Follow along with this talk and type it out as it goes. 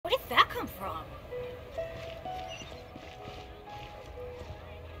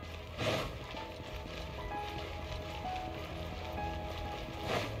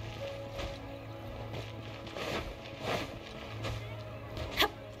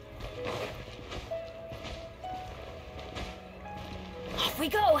we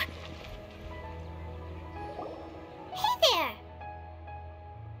go! Hey there!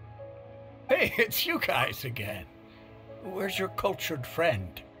 Hey, it's you guys again. Where's your cultured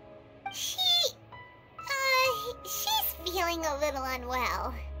friend? She's feeling a little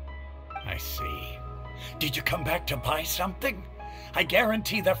unwell. I see. Did you come back to buy something? I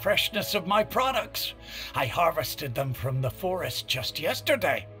guarantee the freshness of my products. I harvested them from the forest just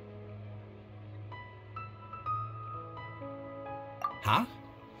yesterday. Huh?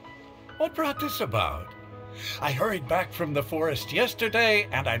 What brought this about? I hurried back from the forest yesterday,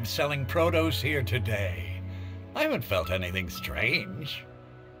 and I'm selling produce here today. I haven't felt anything strange.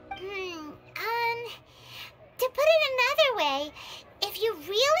 To put it another way, if you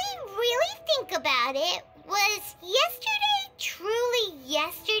really think about it, was yesterday truly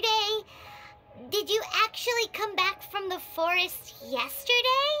yesterday? Did you actually come back from the forest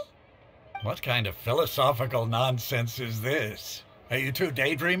yesterday? What kind of philosophical nonsense is this? Are you two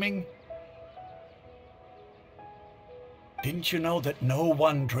daydreaming? Didn't you know that no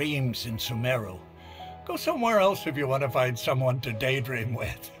one dreams in Sumeru? Go somewhere else if you want to find someone to daydream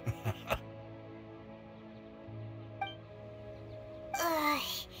with.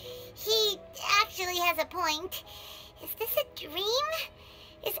 He actually has a point. Is this a dream?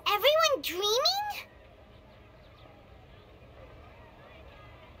 Is everyone dreaming?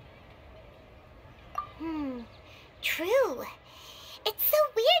 True. It's so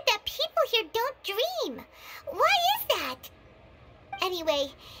weird that people here don't dream. Why is that?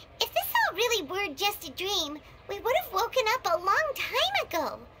 Anyway, if this all really were just a dream, we would have woken up a long time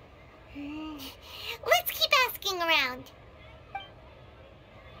ago. Let's keep asking around.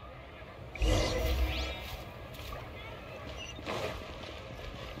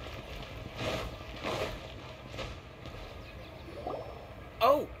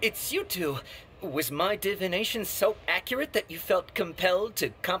 Oh, it's you two. Was my divination so accurate that you felt compelled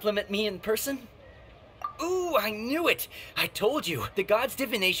to compliment me in person? Ooh, I knew it! I told you, the god's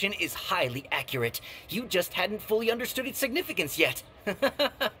divination is highly accurate. You just hadn't fully understood its significance yet. You're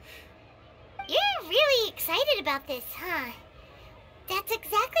really excited about this, huh? That's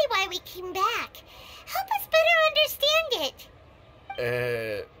exactly why we came back. Help us better understand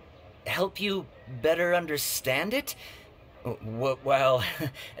it. Help you better understand it? Well,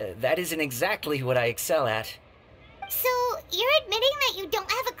 that isn't exactly what I excel at. So, you're admitting that you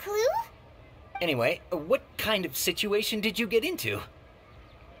don't have a clue? Anyway, what kind of situation did you get into?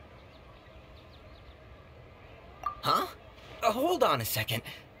 Huh? Hold on a second.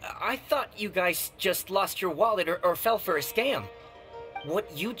 I thought you guys just lost your wallet or fell for a scam.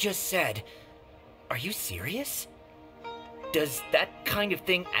 What you just said, are you serious? Does that kind of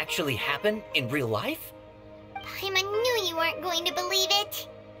thing actually happen in real life? Paimon knew you weren't going to believe it.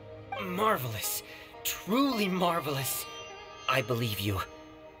 Marvelous. Truly marvelous. I believe you.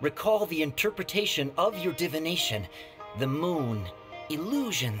 Recall the interpretation of your divination, the moon,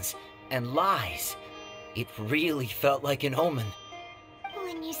 illusions, and lies. It really felt like an omen.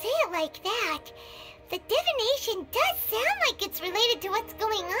 When you say it like that, the divination does sound like it's related to what's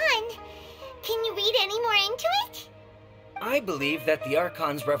going on. Can you read any more into it? I believe that the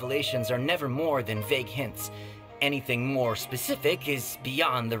Archon's revelations are never more than vague hints. Anything more specific is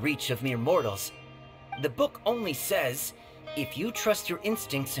beyond the reach of mere mortals. The book only says, if you trust your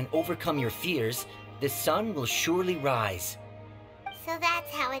instincts and overcome your fears, the sun will surely rise. So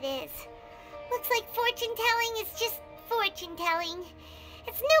that's how it is. Looks like fortune-telling is just fortune-telling.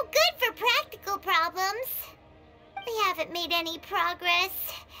 It's no good for practical problems. We haven't made any progress.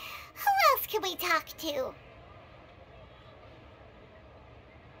 Who else can we talk to?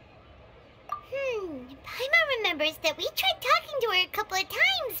 Paimon remembers that we tried talking to her a couple of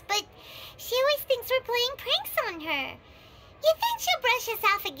times, but she always thinks we're playing pranks on her. You think she'll brush us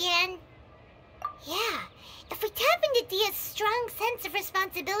off again? Yeah, if we tap into Dia's strong sense of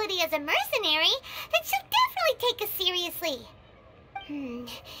responsibility as a mercenary, then she'll definitely take us seriously.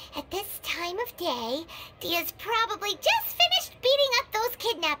 At this time of day, Dia's probably just finished beating up those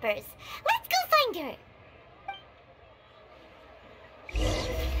kidnappers. Let's go find her.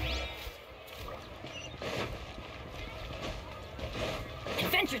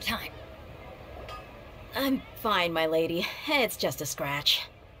 Adventure time! I'm fine, my lady. It's just a scratch.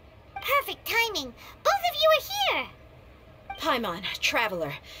 Perfect timing. Both of you are here. Paimon,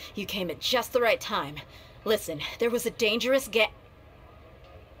 traveler, you came at just the right time. Listen, there was a dangerous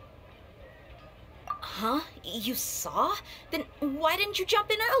Huh? You saw? Then why didn't you jump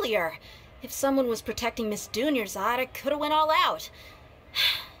in earlier? If someone was protecting Miss Dunyarzad, I could have went all out.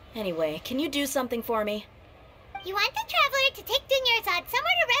 Anyway, can you do something for me? You want the traveler to take Dunyarzad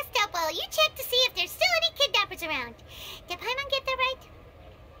somewhere to rest up while you check to see if there's still any kidnappers around. Did Paimon get that right?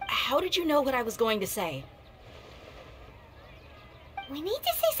 did you know what I was going to say? We need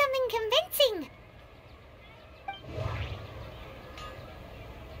to say something convincing.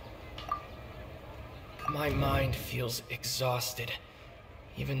 My mind feels exhausted,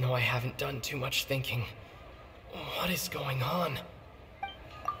 even though I haven't done too much thinking. What is going on?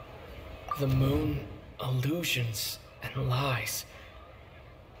 The moon, illusions, and lies.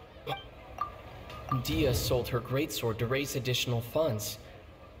 Dia sold her greatsword to raise additional funds,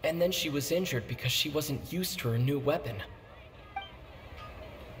 and then she was injured because she wasn't used to her new weapon.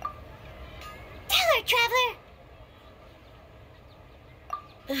 Tell her,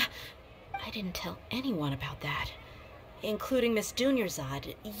 Traveler! I didn't tell anyone about that. Including Miss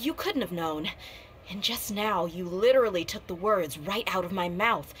Dunyarzad. You couldn't have known. And just now, you literally took the words right out of my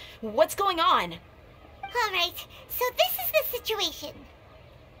mouth. What's going on? All right, so this is the situation.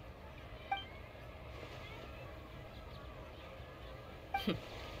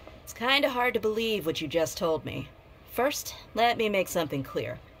 It's kinda hard to believe what you just told me. First, let me make something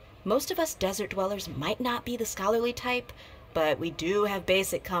clear. Most of us desert dwellers might not be the scholarly type, but we do have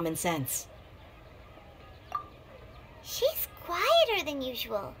basic common sense. She's quieter than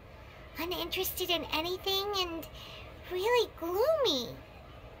usual, uninterested in anything, and really gloomy.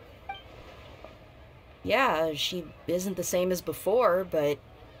 Yeah, she isn't the same as before, but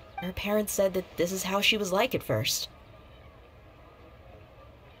her parents said that this is how she was like at first.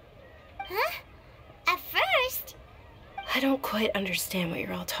 Huh? At first? I don't quite understand what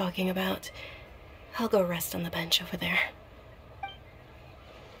you're all talking about. I'll go rest on the bench over there.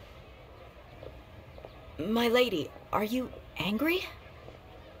 My lady, are you angry?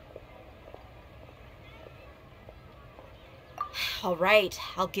 All right,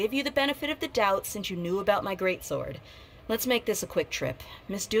 I'll give you the benefit of the doubt since you knew about my greatsword. Let's make this a quick trip.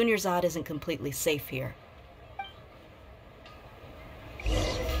 Miss Dunyarzad isn't completely safe here.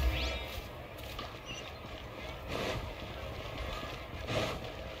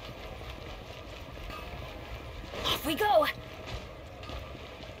 Off we go!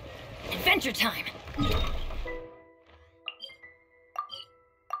 Adventure time!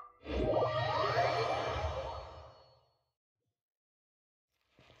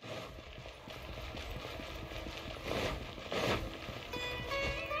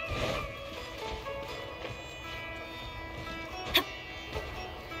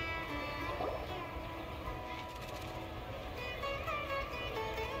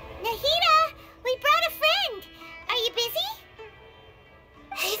 Nahida, we brought a friend. Are you busy?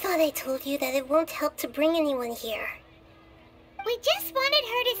 I thought I told you that it won't help to bring anyone here. We just wanted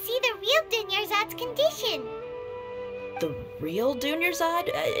her to see the real Dunyarzad's condition. The real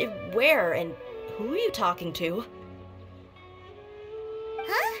Dunyarzad? Where and who are you talking to?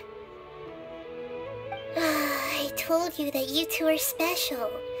 Huh? I told you that you two are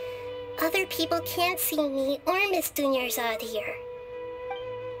special. Other people can't see me or Miss Dunyarzad here.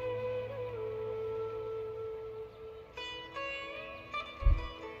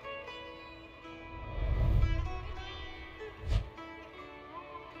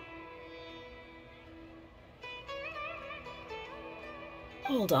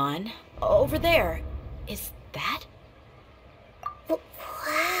 Hold on. Over there. Is that?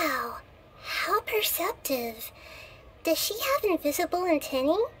 Wow, how perceptive. Does she have invisible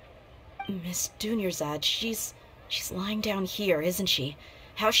antennae? Miss Dunyarzad, she's lying down here, isn't she?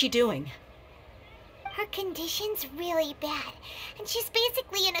 How's she doing? Her condition's really bad, and she's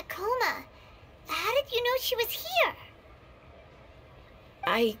basically in a coma. How did you know she was here?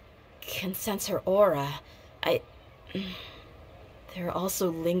 I can sense her aura. There are also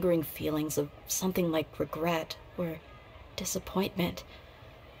lingering feelings of something like regret or disappointment.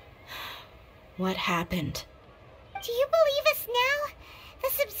 What happened? Do you believe us now? The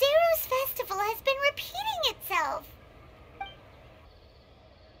Sumeru's festival has been repeating itself.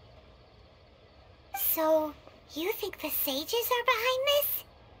 So, you think the sages are behind this?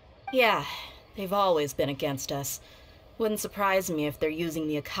 Yeah, they've always been against us. Wouldn't surprise me if they're using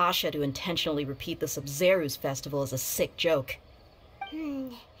the Akasha to intentionally repeat the Sumeru's festival as a sick joke.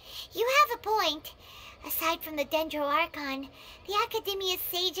 You have a point. Aside from the Dendro Archon, the Academia's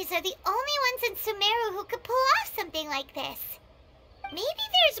sages are the only ones in Sumeru who could pull off something like this. Maybe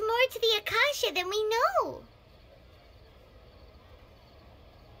there's more to the Akasha than we know.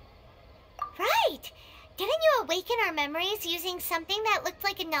 Right! Didn't you awaken our memories using something that looked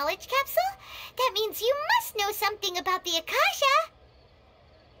like a knowledge capsule? That means you must know something about the Akasha!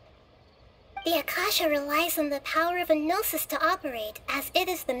 The Akasha relies on the power of a gnosis to operate, as it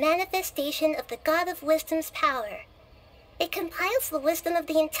is the manifestation of the God of Wisdom's power. It compiles the wisdom of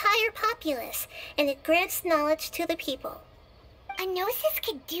the entire populace, and it grants knowledge to the people. A Gnosis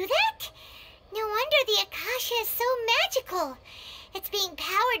could do that? No wonder the Akasha is so magical. It's being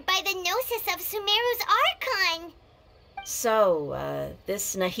powered by the Gnosis of Sumeru's Archon. So,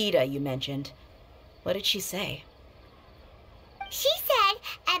 this Nahida you mentioned, what did she say? She said,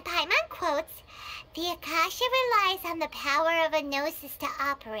 and Paimon quotes, "The Akasha relies on the power of a Gnosis to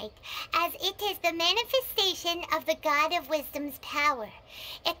operate, as it is the manifestation of the God of Wisdom's power.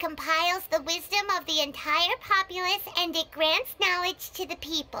 It compiles the wisdom of the entire populace and it grants knowledge to the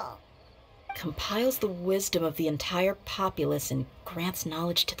people." Compiles the wisdom of the entire populace and grants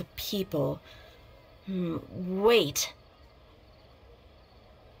knowledge to the people. Wait.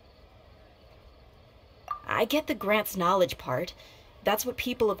 I get the grants knowledge part. That's what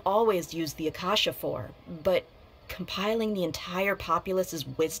people have always used the Akasha for. But compiling the entire populace's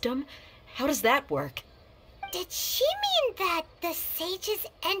wisdom? How does that work? Did she mean that the sages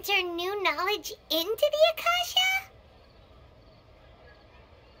enter new knowledge into the Akasha?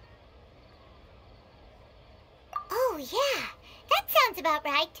 Oh, yeah. That sounds about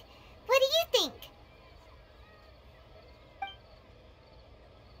right. What do you think?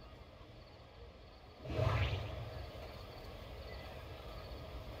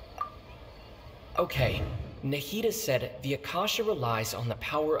 Okay, Nahida said the Akasha relies on the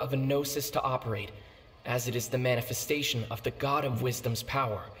power of a Gnosis to operate, as it is the manifestation of the God of Wisdom's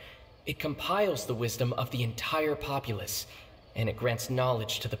power. It compiles the wisdom of the entire populace, and it grants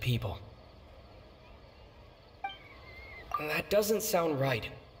knowledge to the people. That doesn't sound right.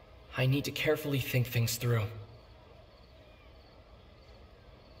 I need to carefully think things through.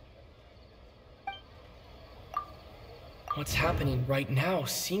 What's happening right now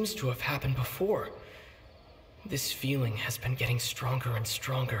seems to have happened before. This feeling has been getting stronger and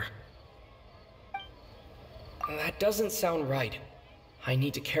stronger. That doesn't sound right. I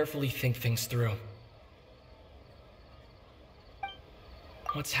need to carefully think things through.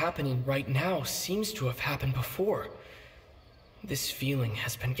 What's happening right now seems to have happened before. This feeling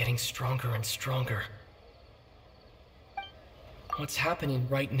has been getting stronger and stronger. What's happening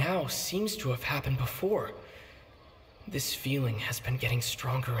right now seems to have happened before. This feeling has been getting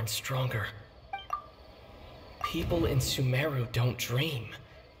stronger and stronger. People in Sumeru don't dream.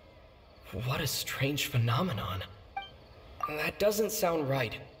 What a strange phenomenon. That doesn't sound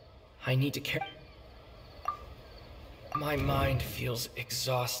right. I need to care. My mind feels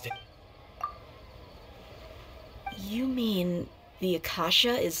exhausted. You mean the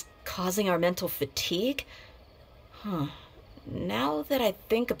Akasha is causing our mental fatigue? Huh. Now that I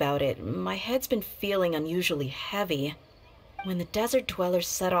think about it, my head's been feeling unusually heavy. When the desert dwellers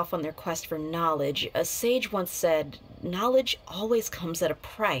set off on their quest for knowledge, a sage once said, "Knowledge always comes at a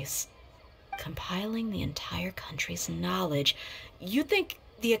price." Compiling the entire country's knowledge. You think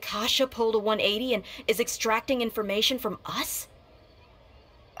the Akasha pulled a 180 and is extracting information from us?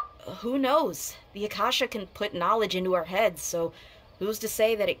 Who knows? The Akasha can put knowledge into our heads, so who's to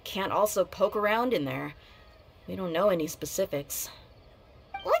say that it can't also poke around in there? We don't know any specifics.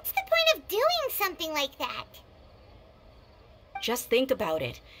 What's the point of doing something like that? Just think about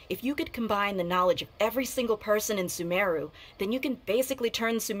it. If you could combine the knowledge of every single person in Sumeru, then you can basically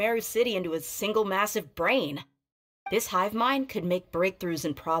turn Sumeru City into a single massive brain. This hive mind could make breakthroughs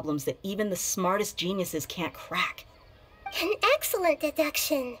in problems that even the smartest geniuses can't crack. An excellent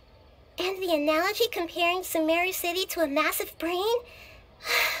deduction. And the analogy comparing Sumeru City to a massive brain?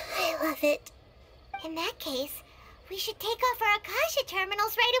 I love it. In that case, we should take off our Akasha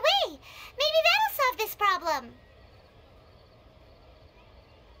terminals right away. Maybe that'll solve this problem.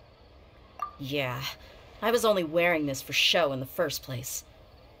 Yeah, I was only wearing this for show in the first place.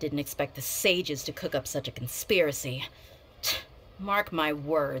 Didn't expect the sages to cook up such a conspiracy. Mark my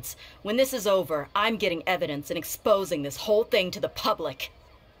words, when this is over, I'm getting evidence and exposing this whole thing to the public.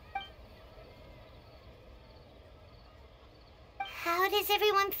 How does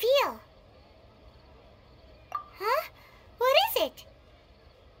everyone feel? Huh? What is it?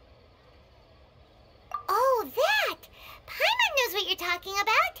 Oh, that! Paimon knows what you're talking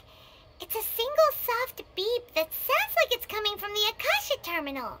about. It's a single soft beep that sounds like it's coming from the Akasha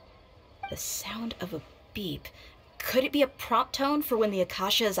terminal. The sound of a beep. Could it be a prompt tone for when the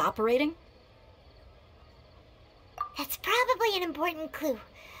Akasha is operating? That's probably an important clue.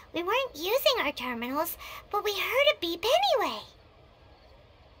 We weren't using our terminals, but we heard a beep anyway.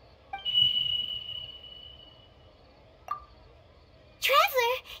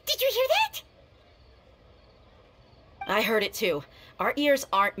 Traveler, did you hear that? I heard it too. Our ears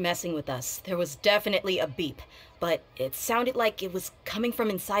aren't messing with us. There was definitely a beep, but it sounded like it was coming from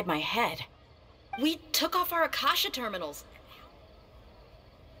inside my head. We took off our Akasha terminals.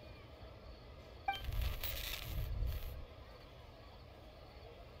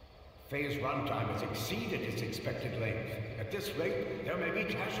 Faye's runtime has exceeded its expected length. At this rate, there may be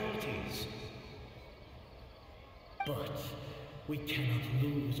casualties. But we cannot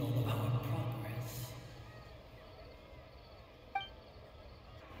lose all of our progress.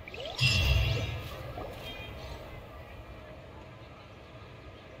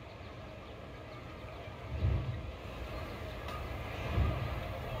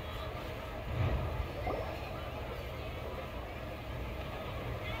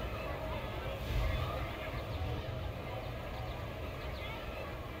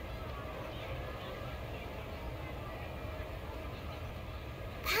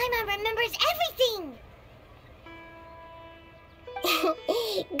 Paimon remembers everything!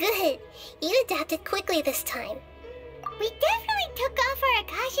 Good. You adapted quickly this time. We definitely took off our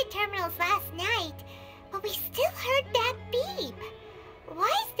Akasha terminals last night, but we still heard that beep.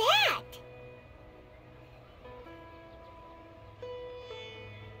 Why is that?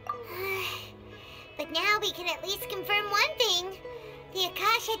 But now we can at least confirm one thing. The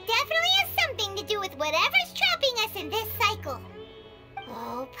Akasha definitely has something to do with whatever's trapping us in this cycle.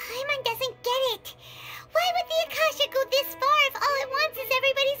 Oh, Paimon doesn't get it. Why would the Akasha go this far if all it wants is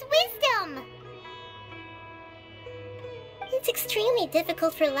everybody's wisdom? It's extremely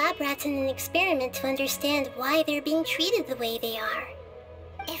difficult for lab rats in an experiment to understand why they're being treated the way they are.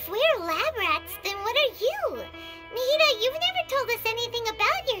 If we're lab rats, then what are you? Nahida, you've never told us anything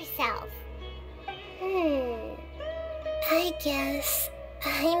about yourself. I guess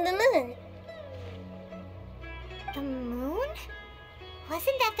I'm the moon. The moon?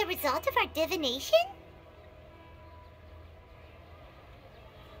 Wasn't that the result of our divination?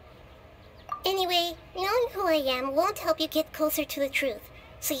 Anyway, knowing who I am won't help you get closer to the truth,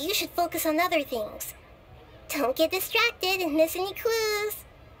 so you should focus on other things. Don't get distracted and miss any clues.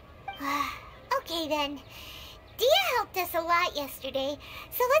 Okay then. Dia helped us a lot yesterday,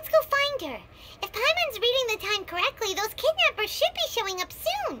 so let's go find her. If Paimon's reading the time correctly, those kidnappers should be showing up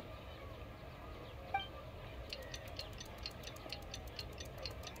soon.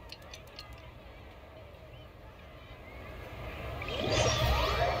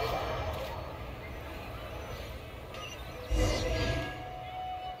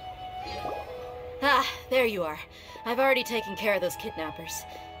 Ah, there you are. I've already taken care of those kidnappers.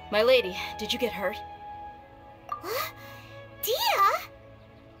 My lady, did you get hurt? Huh? Dia?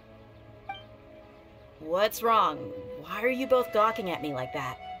 What's wrong? Why are you both gawking at me like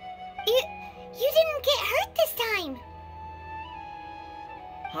that? You didn't get hurt this time.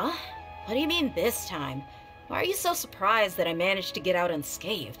 Huh? What do you mean this time? Why are you so surprised that I managed to get out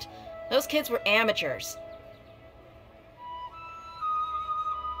unscathed? Those kids were amateurs.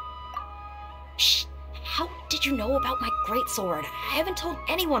 Shh! How did you know about my greatsword? I haven't told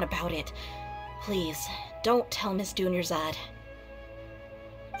anyone about it. Please, don't tell Miss Dunyarzad.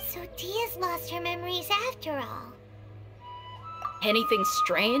 So Dia's lost her memories after all. Anything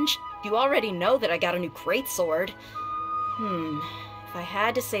strange? You already know that I got a new greatsword. If I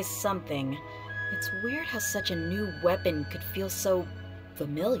had to say something, it's weird how such a new weapon could feel so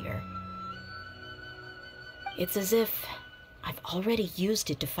familiar. It's as if I've already used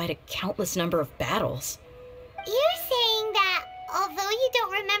it to fight a countless number of battles. You're saying that although you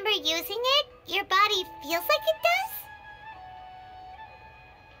don't remember using it, your body feels like it does?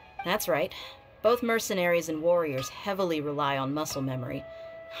 That's right. Both mercenaries and warriors heavily rely on muscle memory.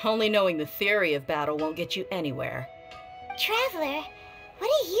 Only knowing the theory of battle won't get you anywhere. Traveler,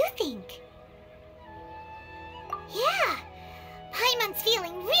 what do you think? Yeah, Paimon's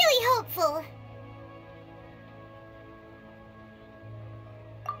feeling really hopeful.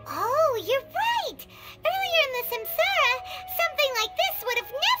 Oh, you're right! Earlier in the Samsara, something like this would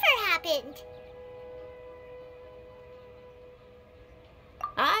have never happened!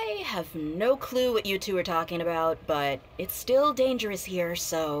 I have no clue what you two are talking about, but it's still dangerous here,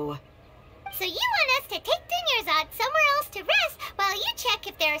 so... So you want us to take Dunyarzad somewhere else to rest while you check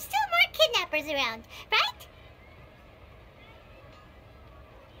if there are still more kidnappers around, right?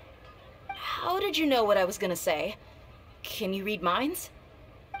 How did you know what I was gonna say? Can you read minds?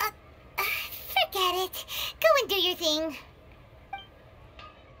 Forget it. Go and do your thing.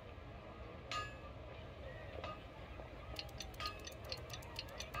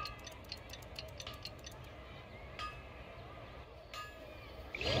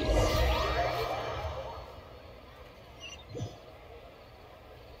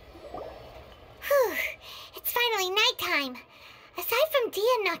 Whew. It's finally nighttime. Aside from Dia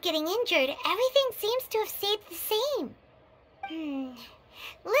not getting injured, everything seems to have stayed the same.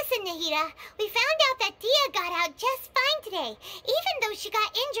 Listen, Nahida, we found out that Dia got out just fine today, even though she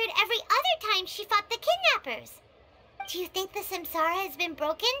got injured every other time she fought the kidnappers. Do you think the samsara has been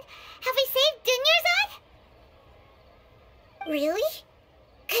broken? Have we saved Dunyarzad? Really?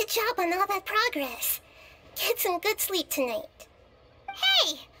 Good job on all that progress. Get some good sleep tonight.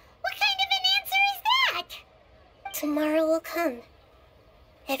 Hey, what kind of an answer is that? Tomorrow will come.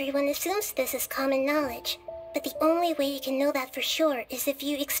 Everyone assumes this is common knowledge, but the only way you can know that for sure is if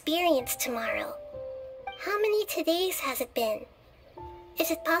you experience tomorrow. How many todays has it been? Is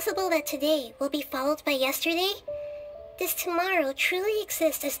it possible that today will be followed by yesterday? Does tomorrow truly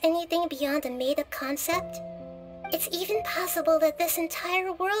exist as anything beyond a made-up concept? It's even possible that this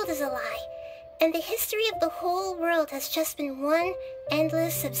entire world is a lie, and the history of the whole world has just been one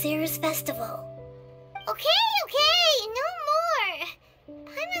endless Sub-Zero's festival. Okay, no more.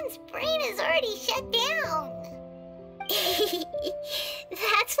 Paimon's brain is already shut down.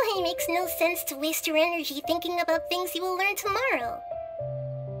 That's why it makes no sense to waste your energy thinking about things you will learn tomorrow.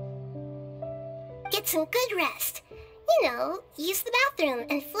 Get some good rest. You know, use the bathroom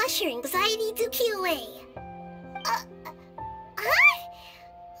and flush your anxiety dookie away. Huh?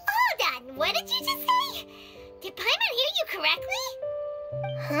 Hold on, what did you just say? Did Paimon hear you correctly?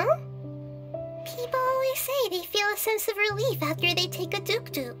 Huh? People always say they feel a sense of relief after they take a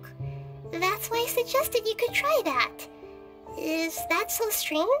duk-duk. That's why I suggested you could try that. Is that so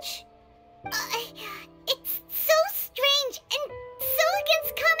strange? It's so strange and so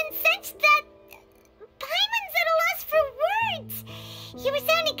against common sense that Paimon's at a loss for words. You were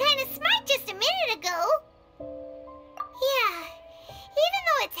sounding kind of smart just a minute ago. Yeah, even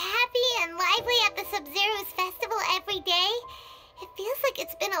though it's happy and lively at the Sub-Zero's festival every day, it feels like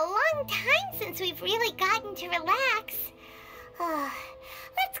it's been a long time since we've really gotten to relax.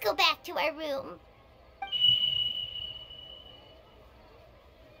 Let's go back to our room.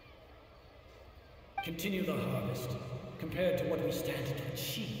 Continue the harvest. Compared to what we stand to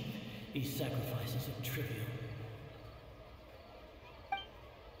achieve, these sacrifices are trivial.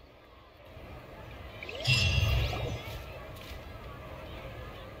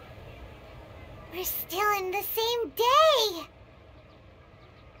 We're still in the same day!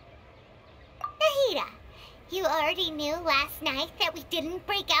 Nahida, you already knew last night that we didn't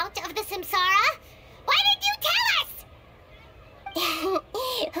break out of the samsara? Why did you tell us?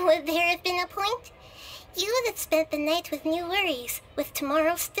 Would there have been a point? You would have spent the night with new worries, with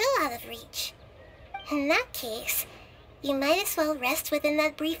tomorrow still out of reach. In that case, you might as well rest within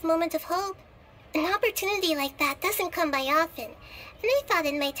that brief moment of hope. An opportunity like that doesn't come by often, and I thought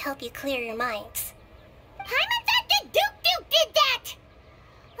it might help you clear your minds. Paimon thought the Duke did that!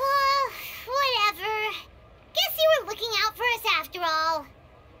 Whatever. Guess you were looking out for us after all.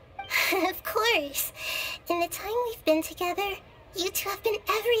 Of course. In the time we've been together, you two have been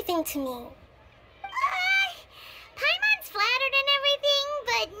everything to me. Paimon's flattered and everything,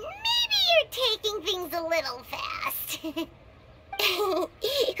 but maybe you're taking things a little fast.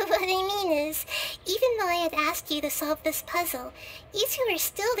 What I mean is, even though I had asked you to solve this puzzle, you two are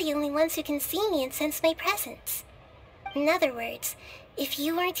still the only ones who can see me and sense my presence. In other words, if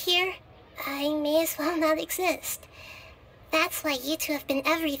you weren't here, I may as well not exist. That's why you two have been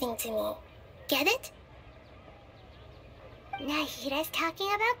everything to me. Get it? Nahida's talking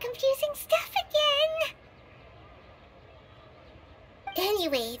about confusing stuff again.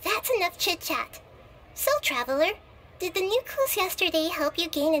 Anyway, that's enough chit-chat. So, Traveler, did the new clues yesterday help you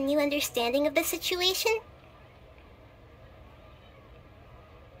gain a new understanding of the situation?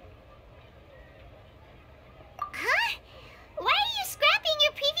 Huh? Why are you scrapping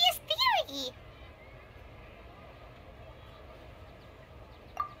your previous theory?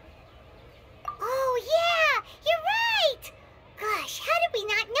 Oh yeah, you're right! Gosh, how did we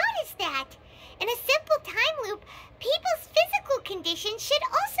not notice that? In a simple time loop, people's physical condition should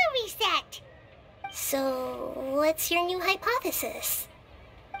also reset. So, what's your new hypothesis?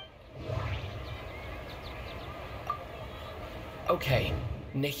 Okay,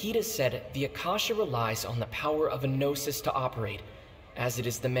 Nahida said the Akasha relies on the power of a gnosis to operate, as it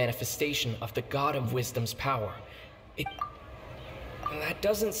is the manifestation of the God of Wisdom's power. That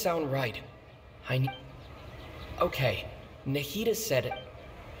doesn't sound right. Okay, Nahida said...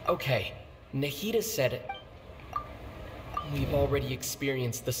 We've already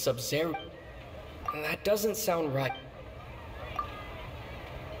experienced the Sub-Zero... That doesn't sound right.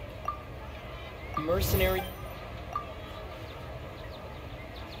 Mercenary...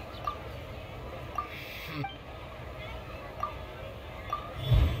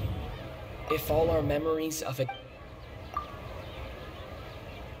 If all our memories of a...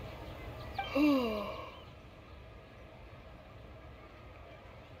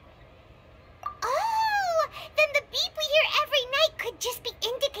 Oh, then the beep we hear every night could just be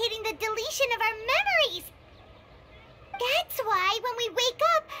indicating the deletion of our memories.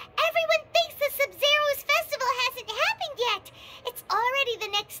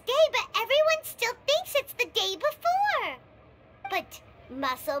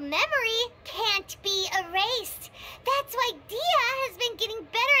 Muscle memory can't be erased. That's why Dia has been getting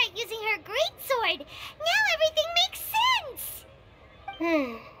better at using her greatsword. Now everything makes sense.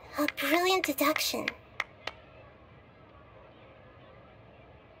 A brilliant deduction.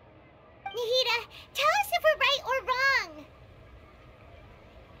 Nahida, tell us if we're right or wrong.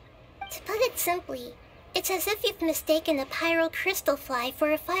 To put it simply, it's as if you've mistaken a pyro crystal fly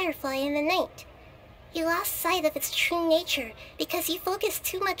for a firefly in the night. You lost sight of its true nature because you focused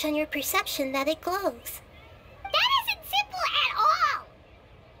too much on your perception that it glows. That isn't simple at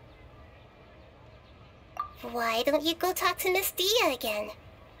all! Why don't you go talk to Miss Dia again?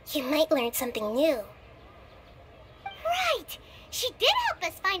 You might learn something new. Right! She did help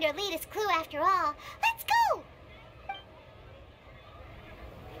us find our latest clue after all. Let's go!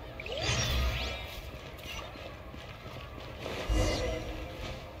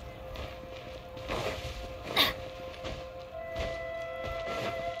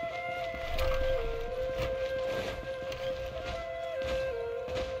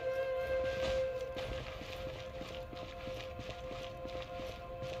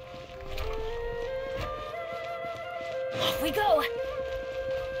 Off we go!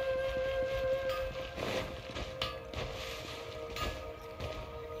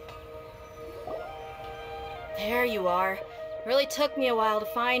 There you are. Really took me a while to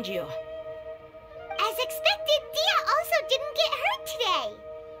find you. As expected, Dia also didn't get hurt today.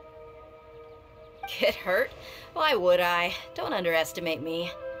 Get hurt? Why would I? Don't underestimate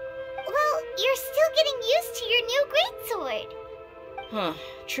me. Well, you're still getting used to your new greatsword.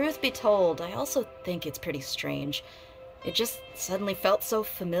 Truth be told, I also think it's pretty strange. It just suddenly felt so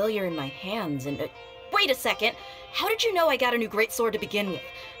familiar in my hands and... wait a second! How did you know I got a new greatsword to begin with?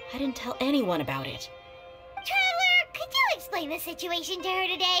 I didn't tell anyone about it. Traveler, could you explain the situation to her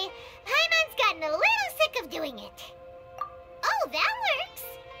today? Paimon's gotten a little sick of doing it. Oh, that works.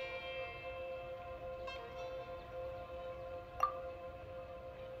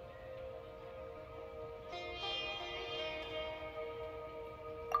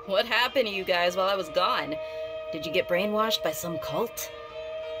 What happened to you guys while I was gone? Did you get brainwashed by some cult?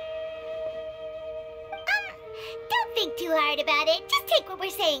 Don't think too hard about it. Just take what we're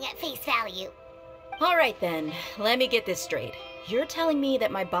saying at face value. Alright then, let me get this straight. You're telling me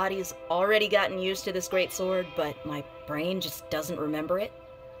that my body's already gotten used to this greatsword, but my brain just doesn't remember it?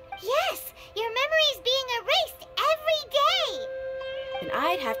 Yes, your memory's being erased every day. Then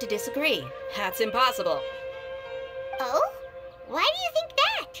I'd have to disagree. That's impossible. Oh? Why do you think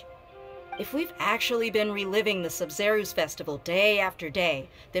that? If we've actually been reliving the Sumeru's festival day after day,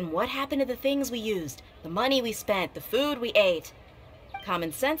 then what happened to the things we used, the money we spent, the food we ate?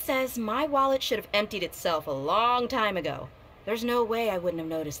 Common sense says my wallet should have emptied itself a long time ago. There's no way I wouldn't have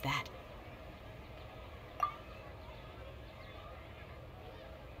noticed that.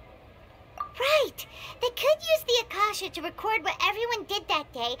 Right! They could use the Akasha to record what everyone did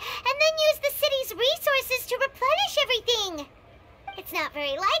that day, and then use the city's resources to replenish everything! It's not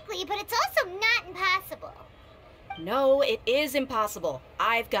very likely, but it's also not impossible. No, it is impossible.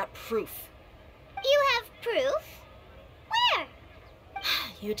 I've got proof. You have proof? Where?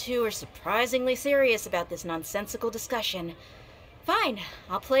 You two are surprisingly serious about this nonsensical discussion. Fine,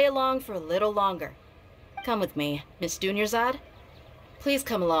 I'll play along for a little longer. Come with me, Miss Dunyarzad. Please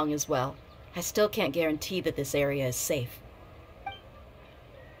come along as well. I still can't guarantee that this area is safe.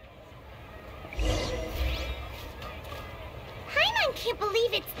 Paimon can't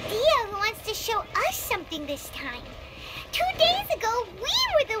believe it's Dia who wants to show us something this time. 2 days ago, we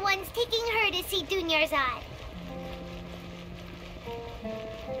were the ones taking her to see Dunyarzad.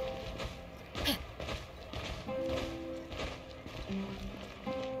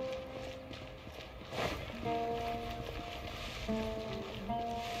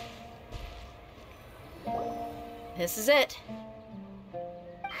 This is it.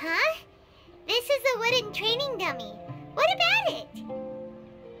 Huh? This is a wooden training dummy. What about it?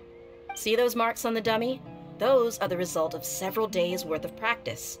 See those marks on the dummy? Those are the result of several days' worth of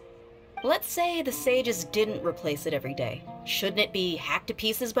practice. Let's say the sages didn't replace it every day. Shouldn't it be hacked to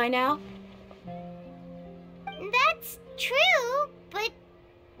pieces by now? That's true, but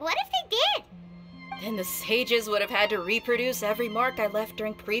what if they did? Then the sages would have had to reproduce every mark I left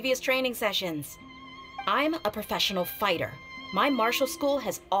during previous training sessions. I'm a professional fighter. My martial school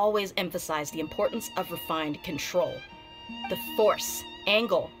has always emphasized the importance of refined control. The force,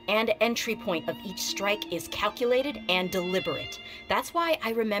 angle, and entry point of each strike is calculated and deliberate. That's why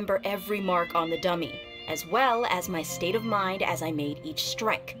I remember every mark on the dummy, as well as my state of mind as I made each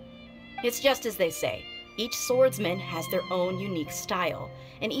strike. It's just as they say, each swordsman has their own unique style,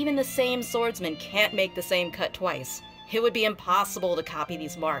 and even the same swordsman can't make the same cut twice. It would be impossible to copy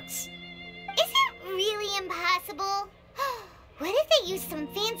these marks. Is it really impossible? What if they use some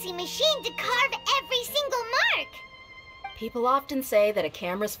fancy machine to carve every single mark? People often say that a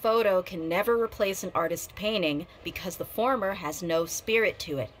camera's photo can never replace an artist's painting because the former has no spirit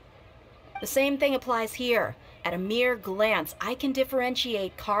to it. The same thing applies here. At a mere glance, I can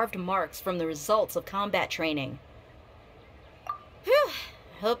differentiate carved marks from the results of combat training. Whew,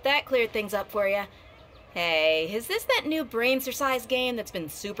 hope that cleared things up for you. Hey, is this that new brain exercise game that's been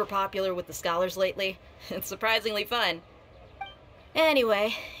super popular with the scholars lately? It's surprisingly fun.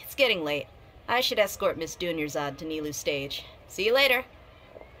 Anyway, it's getting late. I should escort Miss Dunyarzad to Nilu's stage. See you later.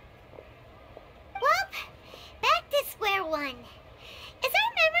 Well, back to square one. Is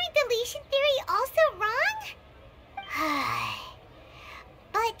our memory deletion theory also wrong?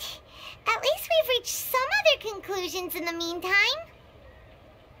 But at least we've reached some other conclusions in the meantime.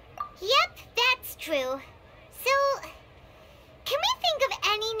 Yep, that's true. So, can we think of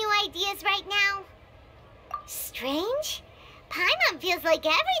any new ideas right now? Strange? Paimon feels like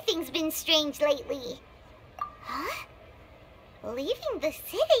everything's been strange lately. Huh? Leaving the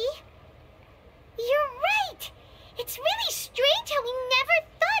city? You're right! It's really strange how we never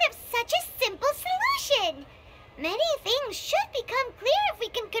thought of such a simple solution! Many things should become clear if we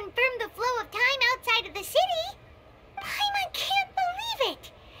can confirm the flow of time outside of the city. Paimon can't believe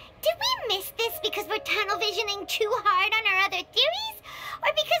it! Did we miss this because we're tunnel visioning too hard on our other theories?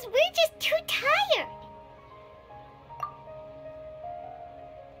 Or because we're just too tired?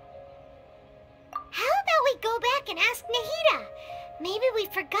 How about we go back and ask Nahida? Maybe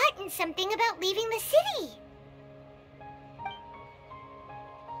we've forgotten something about leaving the city.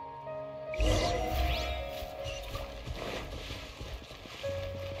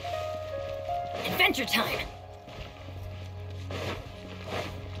 Adventure time!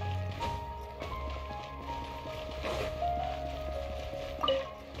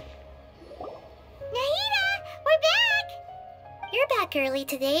 Nahida, we're back! You're back early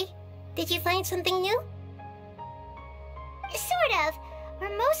today. Did you find something new? Sort of.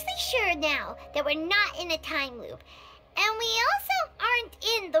 We're mostly sure now that we're not in a time loop. And we also aren't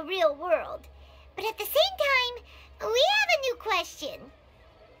in the real world. But at the same time, we have a new question.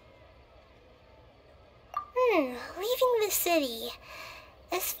 Leaving the city.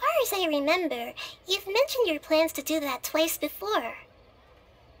 As far as I remember, you've mentioned your plans to do that twice before.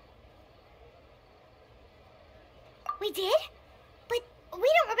 We did? But we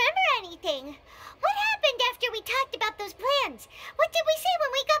don't remember anything. What happened after we talked about those plans? What did we say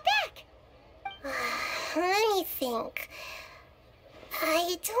when we got back? Let me think.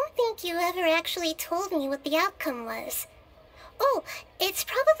 I don't think you ever actually told me what the outcome was. Oh, it's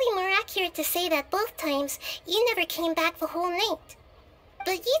probably more accurate to say that both times you never came back the whole night.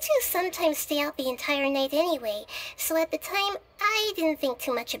 But you two sometimes stay out the entire night anyway, so at the time, I didn't think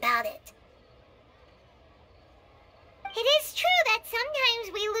too much about it. It is true that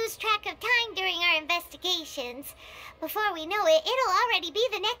sometimes we lose track of time during our investigations. Before we know it, it'll already be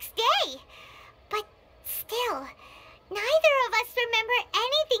the next day. But still, neither of us remember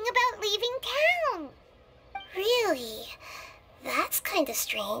anything about leaving town. Really? That's kinda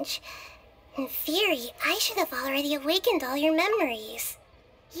strange. In theory, I should have already awakened all your memories.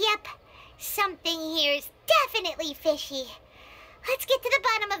 Yep, something here's definitely fishy. Let's get to the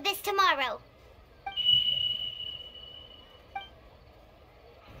bottom of this tomorrow.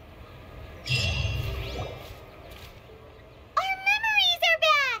 Our memories are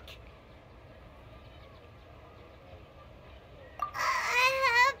back!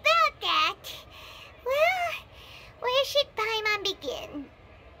 About that. Well, where should Paimon begin?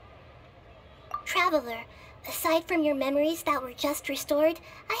 Traveler, aside from your memories that were just restored,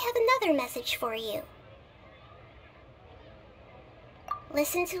 I have another message for you.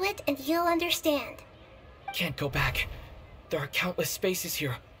 Listen to it and you'll understand. Can't go back. There are countless spaces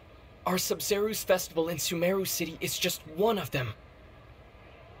here. Our Sub-Zeru's festival in Sumeru City is just one of them.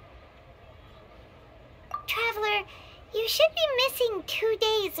 Traveler, you should be missing 2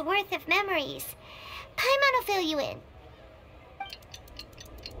 days worth of memories. Paimon will fill you in.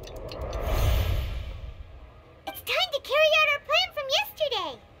 It's time to carry out our plan from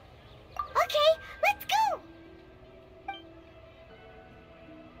yesterday. Okay, let's go.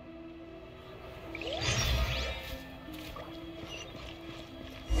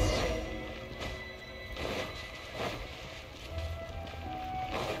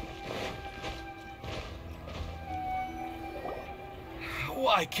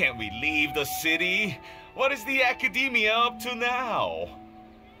 Why can't we leave the city? What is the Academia up to now?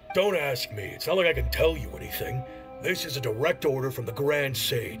 Don't ask me. It's not like I can tell you anything. This is a direct order from the Grand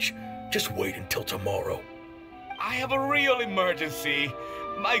Sage. Just wait until tomorrow. I have a real emergency.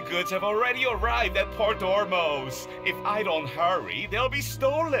 My goods have already arrived at Port Ormos. If I don't hurry, they'll be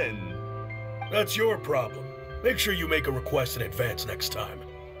stolen. That's your problem. Make sure you make a request in advance next time.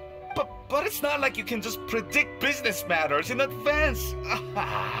 But it's not like you can just predict business matters in advance.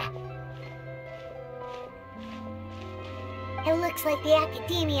 It looks like the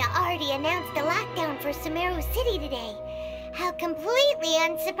Academia already announced a lockdown for Sumeru City today. How completely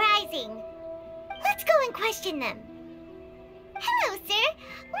unsurprising. Let's go and question them. Hello, sir.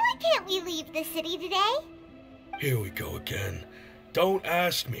 Why can't we leave the city today? Here we go again. Don't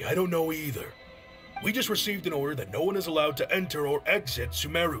ask me, I don't know either. We just received an order that no one is allowed to enter or exit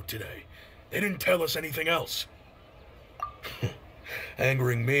Sumeru today. They didn't tell us anything else.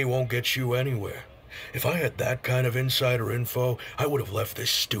 Angering me won't get you anywhere. If I had that kind of insider info, I would have left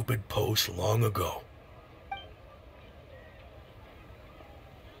this stupid post long ago.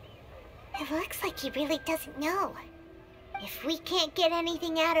 It looks like he really doesn't know. If we can't get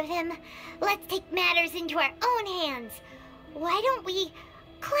anything out of him, let's take matters into our own hands. Why don't we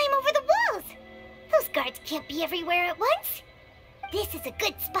climb over the walls? Those guards can't be everywhere at once. This is a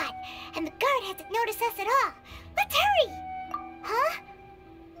good spot, and the guard hasn't noticed us at all. Let's hurry! Huh?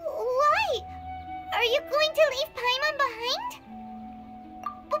 Why? Are you going to leave Paimon behind?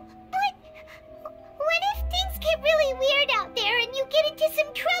 But what if things get really weird out there and you get into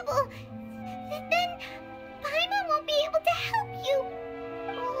some trouble? Then Paimon won't be able to help you.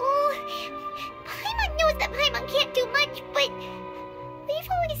 Oh, Paimon knows that Paimon can't do much, but we've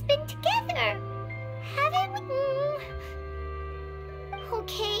always been together, haven't we?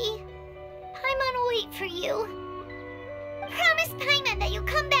 Okay, Paimon will wait for you. Promise Paimon that you'll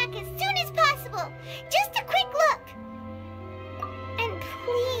come back as soon as possible. Just a quick look. And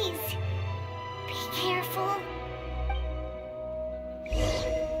please, be careful.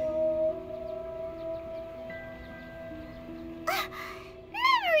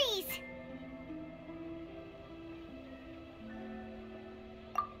 Memories!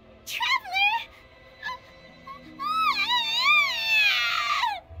 Traveler!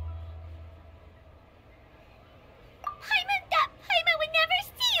 Paimon thought Paimon would never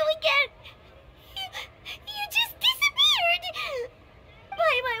see you again. You just disappeared.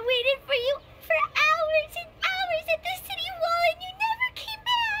 Paimon waited for you for hours and hours at the city wall and you never came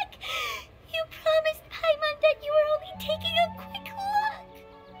back. You promised Paimon that you were only taking a quick look.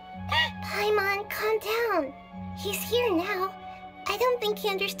 Paimon, calm down. He's here now. I don't think he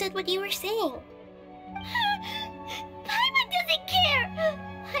understood what you were saying. Paimon doesn't care.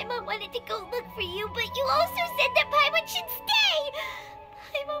 Paimon wanted to go look for you, but you also said that Paimon should stay.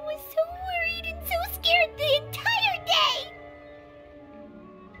 Paimon was so worried and so scared the entire day.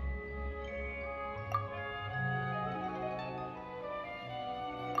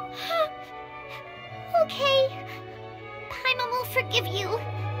 Okay. Paimon will forgive you.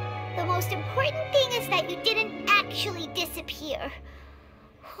 The most important thing is that you didn't actually disappear.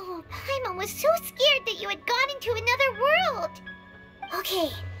 Oh, Paimon was so scared that you had gone into another world. Okay,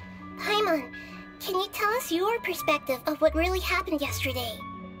 Paimon, can you tell us your perspective of what really happened yesterday?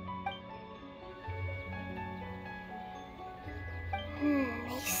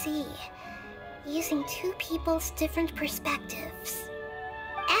 I see. Using two people's different perspectives.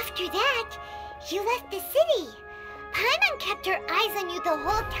 After that, you left the city. Paimon kept her eyes on you the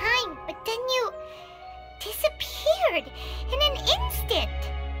whole time, but then you disappeared in an instant.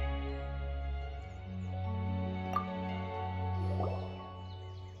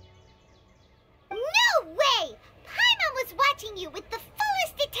 No way! Paimon was watching you with the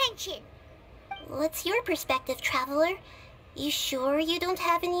fullest attention. What's your perspective, Traveler? You sure you don't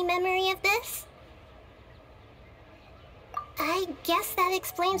have any memory of this? I guess that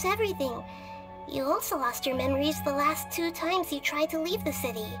explains everything. You also lost your memories the last 2 times you tried to leave the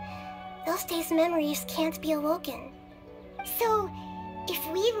city. Those days' memories can't be awoken. So, if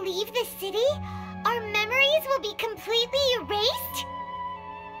we leave the city, our memories will be completely erased?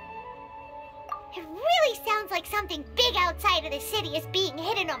 It really sounds like something big outside of the city is being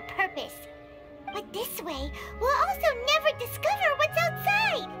hidden on purpose. But this way, we'll also never discover what's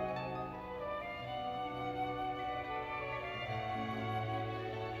outside.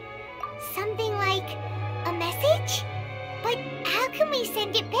 Something like a message? But how can we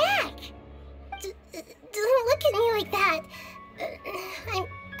send it back? Don't look at me like that.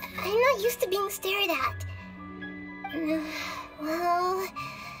 I'm not used to being stared at. Well...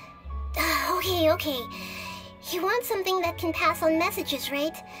 Okay. You want something that can pass on messages,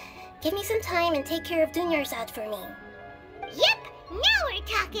 right? Give me some time and take care of Dunyarzad for me. Yep, now we're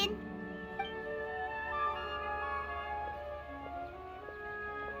talking.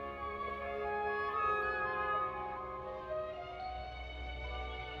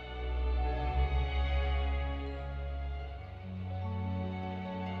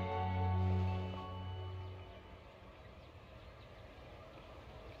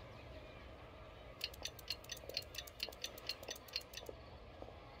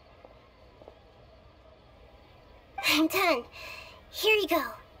 I'm done. Here you go.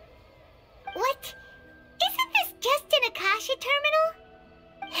 What? Isn't this just an Akasha terminal?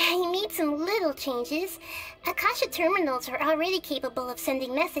 You made some little changes. Akasha terminals are already capable of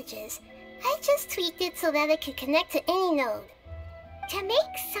sending messages. I just tweaked it so that it could connect to any node. To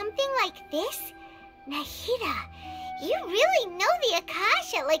make something like this? Nahida, you really know the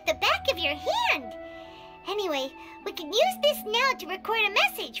Akasha like the back of your hand. Anyway, we can use this now to record a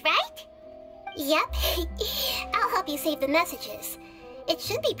message, right? Yep. I'll help you save the messages. It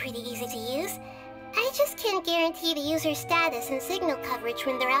should be pretty easy to use. I just can't guarantee the user's status and signal coverage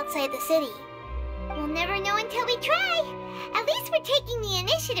when they're outside the city. We'll never know until we try. At least we're taking the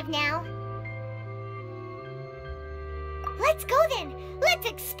initiative now. Let's go then. Let's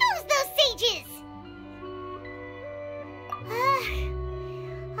expose those sages.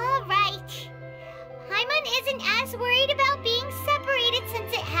 All right. Paimon isn't as worried about being separated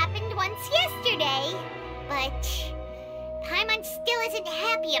since it happened once yesterday. But Paimon still isn't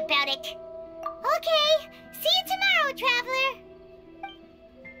happy about it. Okay, see you tomorrow, Traveler.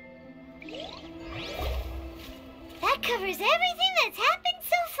 That covers everything that's happened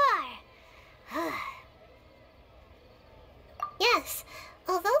so far. Yes,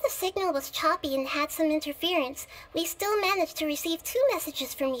 although the signal was choppy and had some interference, we still managed to receive 2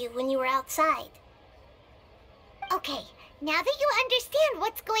 messages from you when you were outside. Okay, now that you understand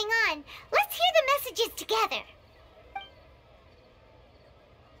what's going on, let's hear the messages together.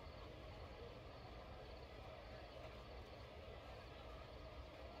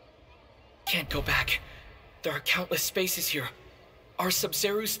 Can't go back. There are countless spaces here. Our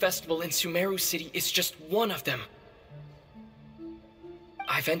Sub-Zeru's festival in Sumeru City is just one of them.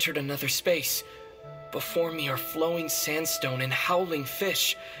 I've entered another space. Before me are flowing sandstone and howling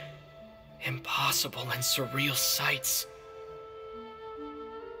fish. Impossible and surreal sights.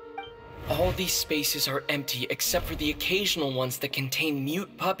 All these spaces are empty except for the occasional ones that contain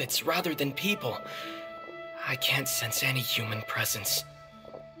mute puppets rather than people. I can't sense any human presence.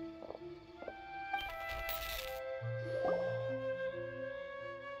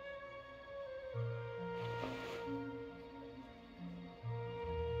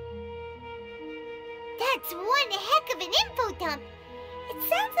 That's one heck of an info dump. It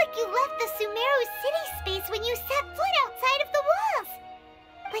sounds like you left the Sumeru city space when you set foot outside of the walls.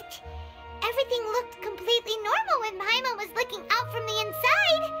 But everything looked completely normal when Paimon was looking out from the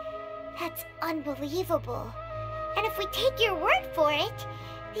inside. That's unbelievable. And if we take your word for it,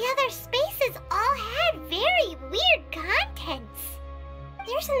 the other spaces all had very weird contents.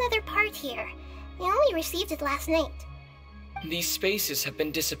 There's another part here. We only received it last night. These spaces have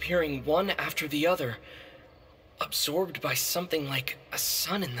been disappearing one after the other, absorbed by something like a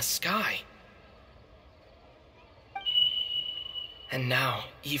sun in the sky. And now,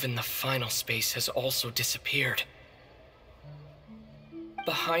 even the final space has also disappeared.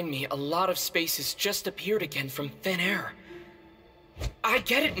 Behind me, a lot of spaces just appeared again from thin air. I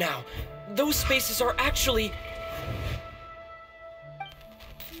get it now! Those spaces are actually...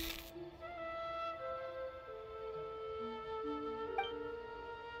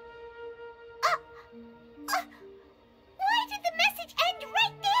 Why did the message end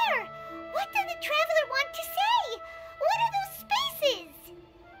right there? What did the Traveler want to say? What are those spaces?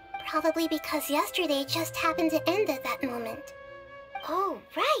 Probably because yesterday just happened to end at that moment. Oh,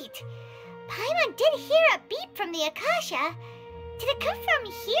 right. Paimon did hear a beep from the Akasha. Did it come from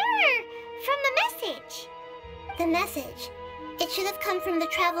here or from the message? The message. It should have come from the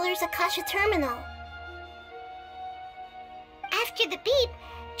Traveler's Akasha terminal. After the beep,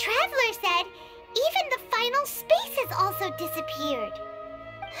 Traveler said even the final spaces also disappeared.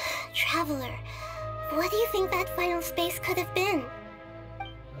 Traveler, what do you think that final space could have been?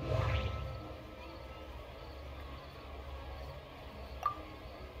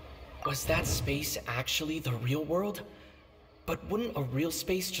 Was that space actually the real world? But wouldn't a real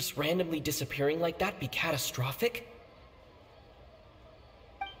space just randomly disappearing like that be catastrophic?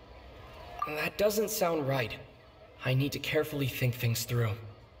 That doesn't sound right. I need to carefully think things through.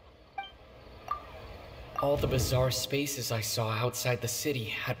 All the bizarre spaces I saw outside the city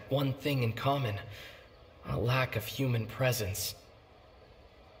had one thing in common: a lack of human presence.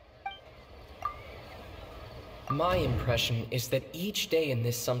 My impression is that each day in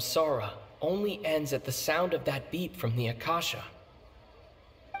this samsara only ends at the sound of that beep from the Akasha.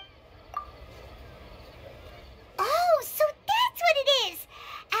 Oh, so that's what it is!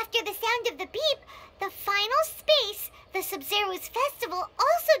 After the sound of the beep, the final space, the Sub-Zeru's festival,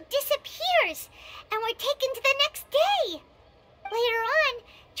 also disappears, and we're taken to the next day. Later on,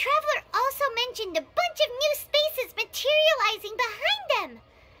 Traveler also mentioned a bunch of new spaces materializing behind them.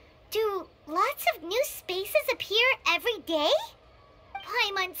 Do lots lots of new spaces appear every day?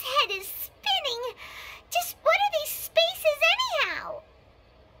 Paimon's head is spinning. Just what are these spaces anyhow?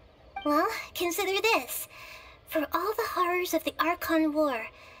 Well, consider this. For all the horrors of the Archon War,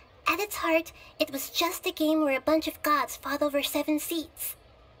 at its heart, it was just a game where a bunch of gods fought over 7 seats.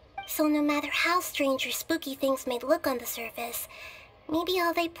 So no matter how strange or spooky things may look on the surface, maybe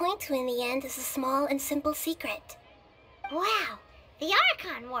all they point to in the end is a small and simple secret. Wow, the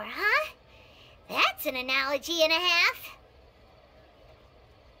Archon War, huh? That's an analogy and a half.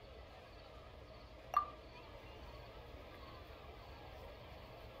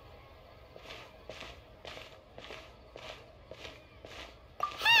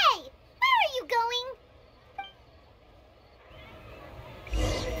 Hey, where are you going?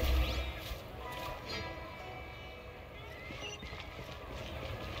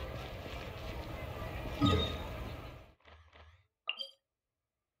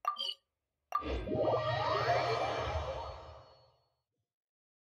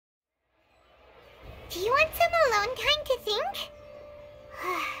 Do you want some alone time to think?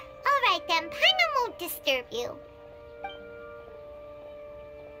 Alright then, Paimon won't disturb you.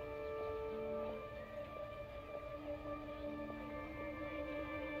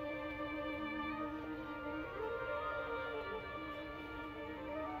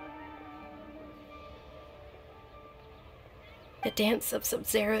 The dance of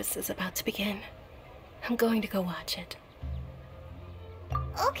Sub-Zeros is about to begin. I'm going to go watch it.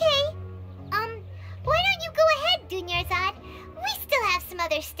 Okay. Why don't you go ahead, Dunyarzad? We still have some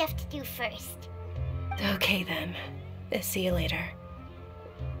other stuff to do first. Okay then. See you later.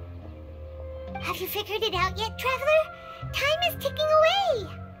 Have you figured it out yet, Traveler? Time is ticking away.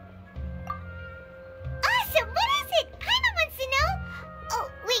 Awesome! What is it? Paimon wants to know. Oh,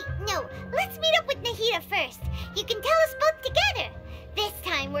 wait, no. Let's meet up with Nahida first. You can tell us both together. This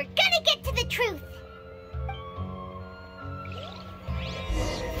time, we're gonna get to the truth.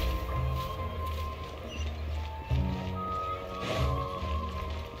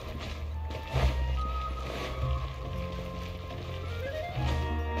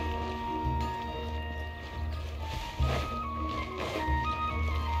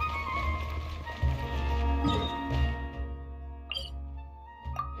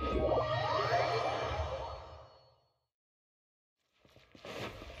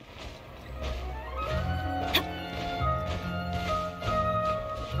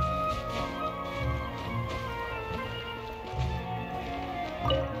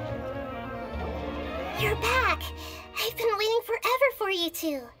 You're back! I've been waiting forever for you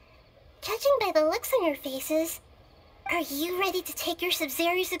two. Judging by the looks on your faces, are you ready to take your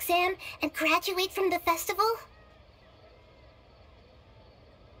Sub-Zero's exam and graduate from the festival?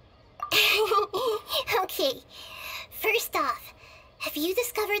 Okay, first off, have you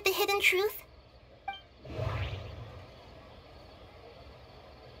discovered the hidden truth?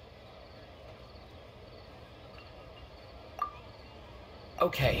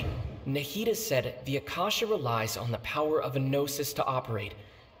 Okay, Nahida said the Akasha relies on the power of a gnosis to operate,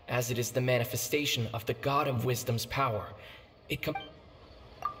 as it is the manifestation of the God of Wisdom's power.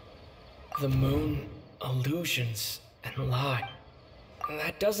 The moon, illusions, and lie.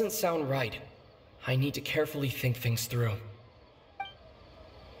 That doesn't sound right. I need to carefully think things through.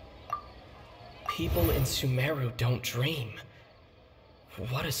 People in Sumeru don't dream.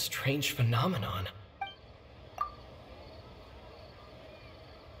 What a strange phenomenon.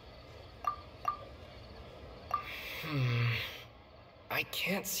 I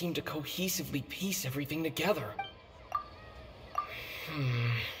can't seem to cohesively piece everything together.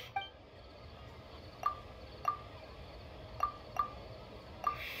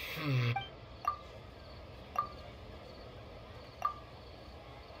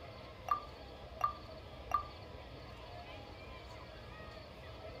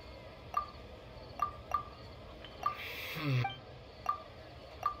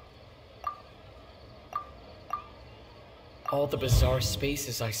 All the bizarre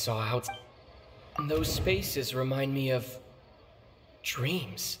spaces I saw out. Those spaces remind me of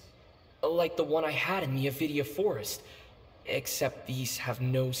dreams. Like the one I had in the Avidia Forest. Except these have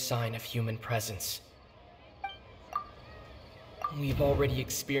no sign of human presence. We've already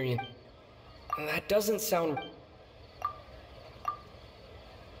experienced... That doesn't sound...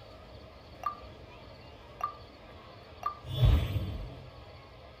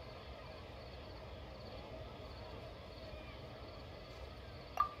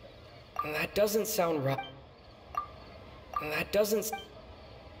 That doesn't sound right. That doesn't...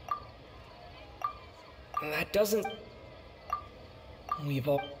 We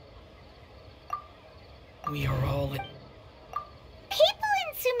are all... People in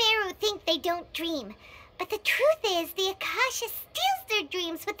Sumeru think they don't dream, but the truth is the Akasha steals their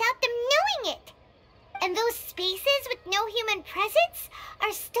dreams without them knowing it. And those spaces with no human presence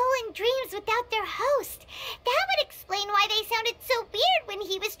are stolen dreams without their host. That would explain why they sounded so weird when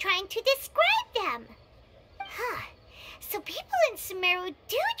he was trying to describe them. Huh. So people in Sumeru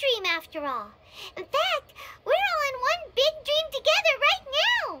do dream after all. In fact, we're all in one big dream together right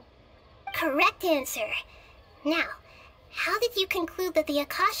now. Correct answer. Now, how did you conclude that the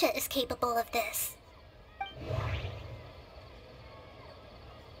Akasha is capable of this?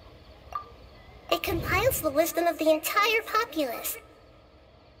 It compiles the wisdom of the entire populace.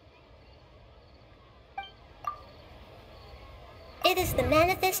 It is the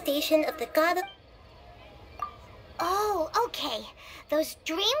manifestation of the god of... Oh, okay. Those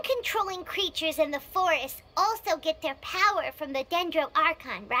dream-controlling creatures in the forest also get their power from the Dendro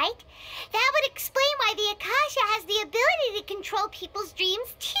Archon, right? That would explain why the Akasha has the ability to control people's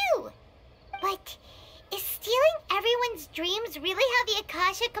dreams, too. But is stealing everyone's dreams really how the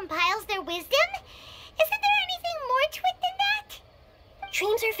Akasha compiles their wisdom? Isn't there anything more to it than that?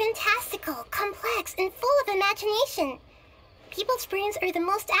 Dreams are fantastical, complex, and full of imagination. People's brains are the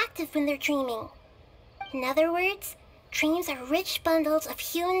most active when they're dreaming. In other words, dreams are rich bundles of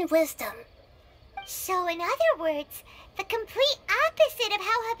human wisdom. So in other words, the complete opposite of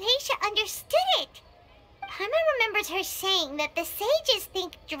how Hypatia understood it. Paimon remembers her saying that the sages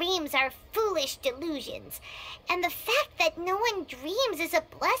think dreams are foolish delusions, and the fact that no one dreams is a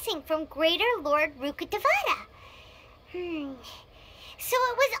blessing from Greater Lord Rukkhadevata. So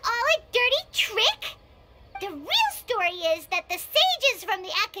it was all a dirty trick? The real story is that the sages from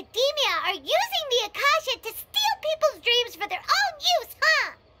the academia are using the Akasha to steal people's dreams for their own use,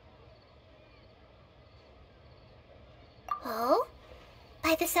 huh? Oh?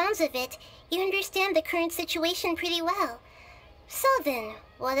 By the sounds of it, you understand the current situation pretty well. So then,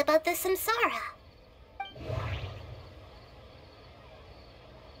 what about the samsara?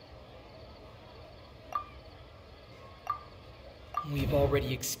 We've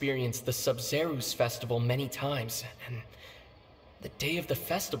already experienced the Sub-Zerus festival many times, and the day of the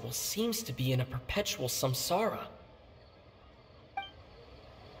festival seems to be in a perpetual samsara.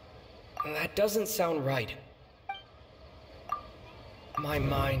 That doesn't sound right. My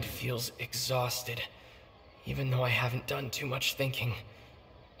mind feels exhausted, even though I haven't done too much thinking.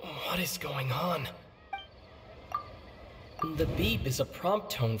 What is going on? The beep is a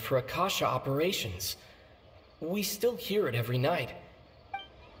prompt tone for Akasha operations. We still hear it every night.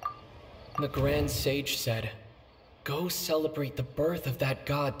 The Grand Sage said, "Go celebrate the birth of that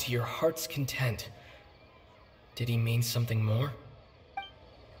god to your heart's content." Did he mean something more?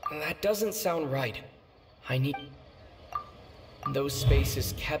 That doesn't sound right. I need... Those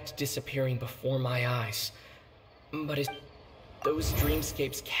spaces kept disappearing before my eyes. But those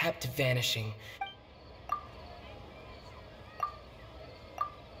dreamscapes kept vanishing.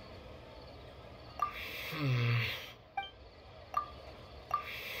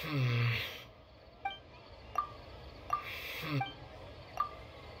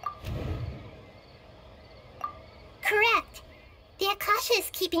 Correct. The Akasha is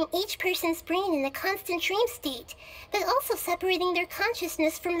keeping each person's brain in a constant dream state, but also separating their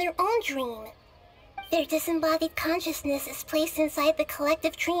consciousness from their own dream. Their disembodied consciousness is placed inside the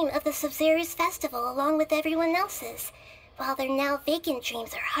collective dream of the Sub-Zerus festival along with everyone else's, while their now vacant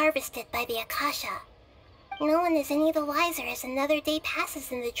dreams are harvested by the Akasha. No one is any the wiser as another day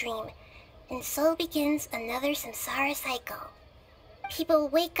passes in the dream, and so begins another samsara cycle. People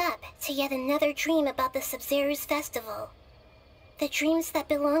wake up to yet another dream about the Sub-Zerus festival. The dreams that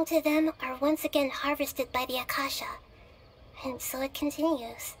belong to them are once again harvested by the Akasha, and so it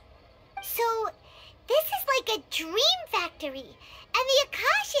continues. So, this is like a dream factory, and the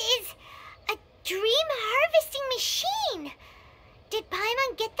Akasha is a dream harvesting machine. Did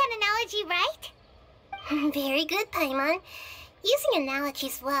Paimon get that analogy right? Very good, Paimon. Using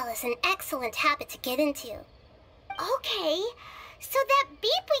analogies well is an excellent habit to get into. Okay, so that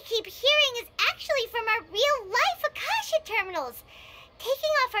beep we keep hearing is actually from our real-life Akasha terminals.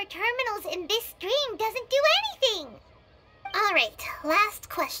 Taking off our terminals in this dream doesn't do anything. Alright, last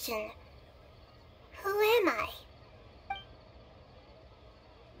question. Who am I?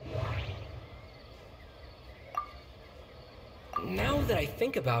 Now that I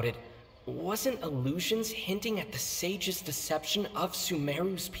think about it, wasn't illusions hinting at the sage's deception of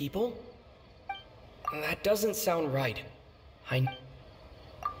Sumeru's people? That doesn't sound right.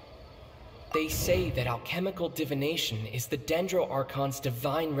 They say that alchemical divination is the Dendro Archon's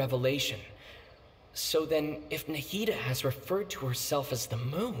divine revelation. So then, if Nahida has referred to herself as the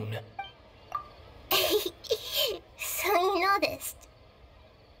moon... So you noticed.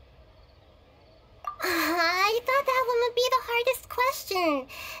 question.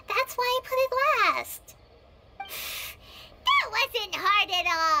 That's why I put it last. That wasn't hard at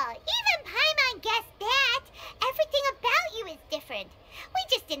all. Even Paimon guessed that. Everything about you is different. We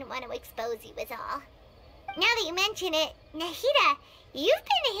just didn't want to expose you is all. Now that you mention it, Nahida, you've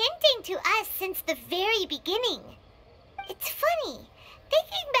been hinting to us since the very beginning. It's funny,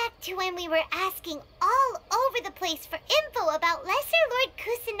 thinking back to when we were asking all over the place for info about Lesser Lord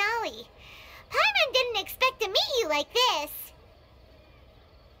Kusanali. Paimon didn't expect to meet you like this.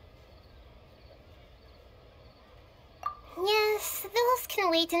 Yes, those can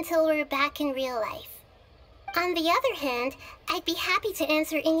wait until we're back in real life. On the other hand, I'd be happy to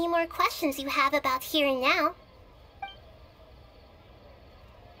answer any more questions you have about here and now.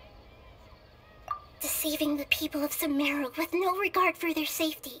 Deceiving the people of Sumeru with no regard for their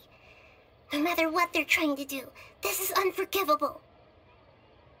safety. No matter what they're trying to do, this is unforgivable.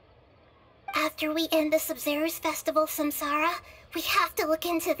 After we end the Sub-Zero's festival, Samsara, we have to look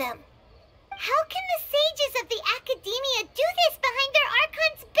into them. How can the sages of the Academia do this behind their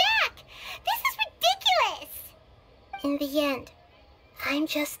Archon's back? This is ridiculous! In the end, I'm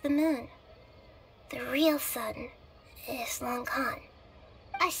just the moon. The real sun is long gone.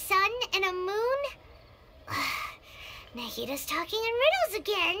 A sun and a moon? Nahida's talking in riddles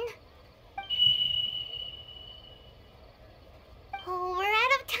again. Oh, we're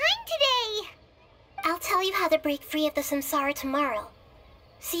out of time today. I'll tell you how to break free of the samsara tomorrow.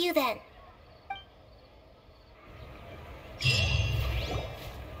 See you then.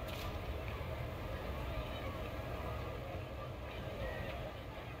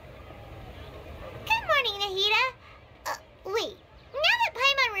 Good morning, Nahida. Wait. Now that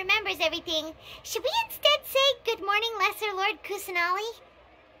Paimon remembers everything, should we instead say good morning, Lesser Lord Kusanali?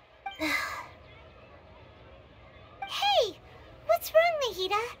 Hey, what's wrong,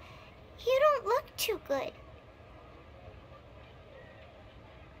 Nahida? You don't look too good.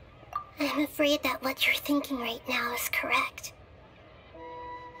 I'm afraid that what you're thinking right now is correct.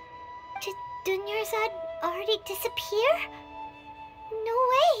 Did Dunyarzad already disappear? No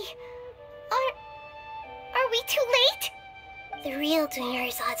way. Are we too late? The real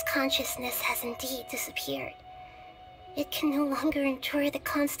Dunyarzad's consciousness has indeed disappeared. It can no longer endure the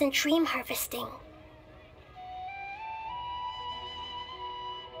constant dream harvesting.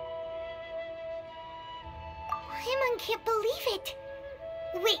 Paimon can't believe it.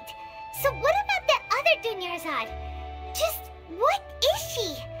 Wait, so what about that other Dunyarzad? Just what is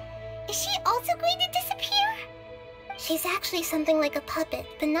she? Is she also going to disappear? She's actually something like a puppet,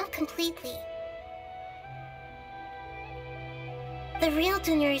 but not completely. The real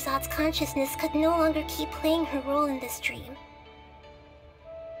Dunyarzad's consciousness could no longer keep playing her role in this dream.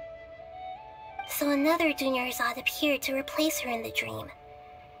 So another Dunyarzad appeared to replace her in the dream.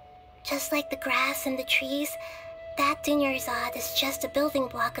 Just like the grass and the trees, that Dunyarzad is just a building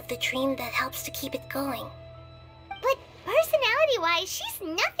block of the dream that helps to keep it going. But personality-wise, she's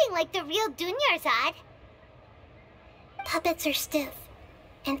nothing like the real Dunyarzad. Puppets are stiff,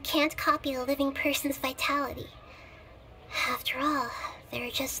 and can't copy a living person's vitality. After all, they're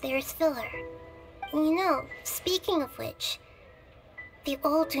just there as filler. You know, speaking of which, the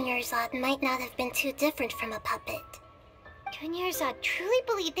old Dunyarzad might not have been too different from a puppet. Dunyarzad truly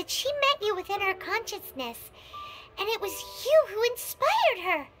believed that she met you within her consciousness, and it was you who inspired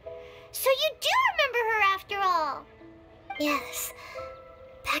her. So you do remember her after all. Yes.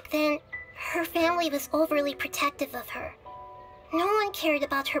 Back then, her family was overly protective of her. No one cared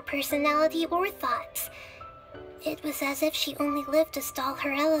about her personality or thoughts. It was as if she only lived to stall her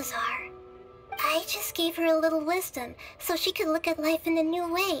Elazar. I just gave her a little wisdom so she could look at life in a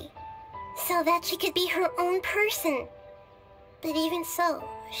new way. So that she could be her own person. But even so,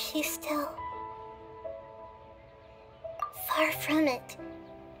 she's still... far from it.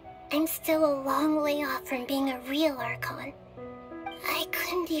 I'm still a long way off from being a real Archon. I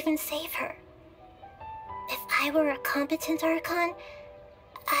couldn't even save her. If I were a competent Archon,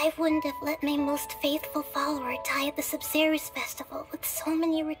 I wouldn't have let my most faithful follower die at the Sub-Zero's festival with so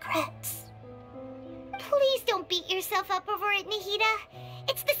many regrets. Please don't beat yourself up over it, Nahida.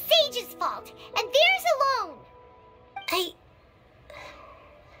 It's the sage's fault, and theirs alone.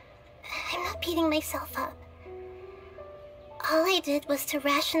 I'm not beating myself up. All I did was to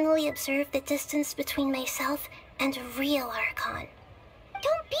rationally observe the distance between myself and a real Archon.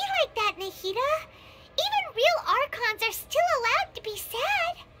 Don't be like that, Nahida. Even real Archons are still allowed to be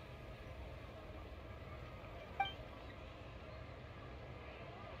sad.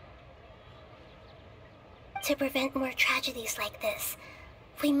 To prevent more tragedies like this,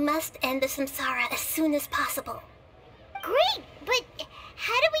 we must end the samsara as soon as possible. Great, but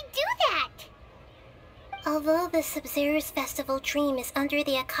how do we do that? I'll Although the Sumeru's festival dream is under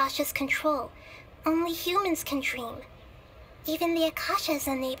the Akasha's control, only humans can dream. Even the Akasha is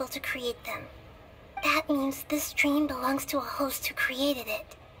unable to create them. That means this dream belongs to a host who created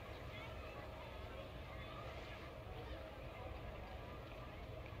it.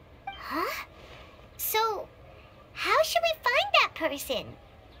 Huh? So, how should we find that person?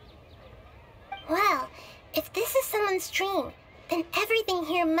 Well, if this is someone's dream, then everything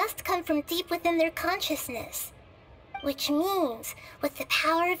here must come from deep within their consciousness. Which means, with the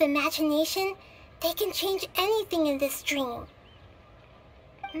power of imagination, they can change anything in this dream.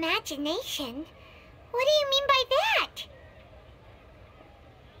 Imagination? What do you mean by that?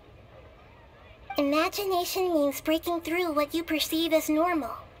 Imagination means breaking through what you perceive as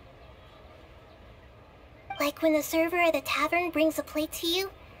normal. Like when the server at a tavern brings a plate to you,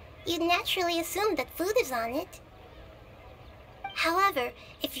 you'd naturally assume that food is on it. However,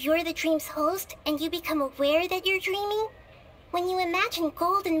 if you're the dream's host and you become aware that you're dreaming, when you imagine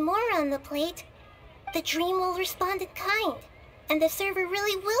gold and more on the plate, the dream will respond in kind, and the server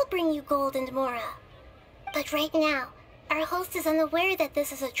really will bring you gold and mora. But right now, our host is unaware that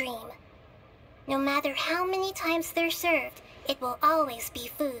this is a dream. No matter how many times they're served, it will always be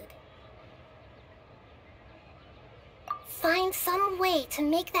food. Find some way to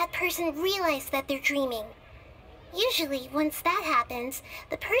make that person realize that they're dreaming. Usually, once that happens,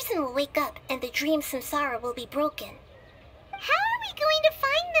 the person will wake up and the dream samsara will be broken. How are we going to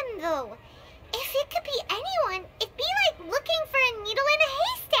find them, though? If it could be anyone, it'd be like looking for a needle in a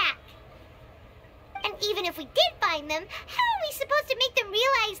haystack. And even if we did find them, how are we supposed to make them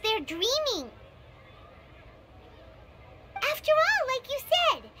realize they're dreaming? After all, like you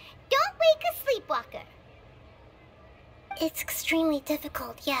said, don't wake a sleepwalker. It's extremely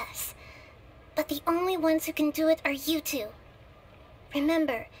difficult, yes. But the only ones who can do it are you two.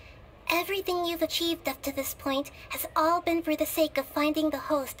 Remember, everything you've achieved up to this point has all been for the sake of finding the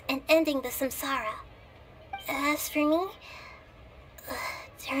host and ending the samsara. As for me,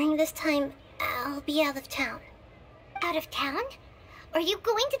 during this time, I'll be out of town. Out of town? Are you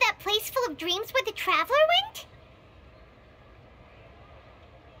going to that place full of dreams where the traveler went?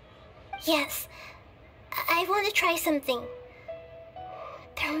 Yes. I want to try something.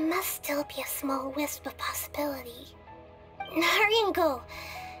 There must still be a small wisp of possibility. Hurry and go.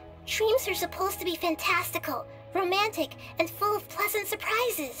 Dreams are supposed to be fantastical, romantic, and full of pleasant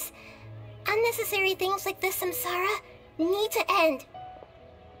surprises. Unnecessary things like this samsara need to end.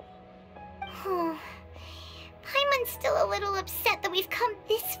 Paimon's still a little upset that we've come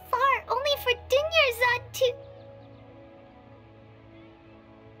this far only for Dunyarzad to...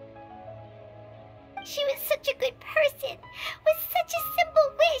 She was such a good person, with such a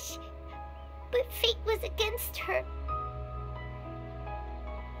simple wish. But fate was against her.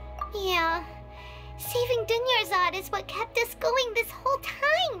 Yeah, saving Dunyarzad is what kept us going this whole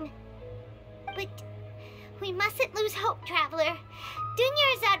time. But we mustn't lose hope, Traveler.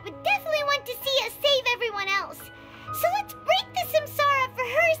 Dunyarzad would definitely want to see us save everyone else. So let's break the samsara for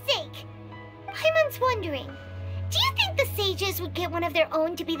her sake. Paimon's wondering, do you think the sages would get one of their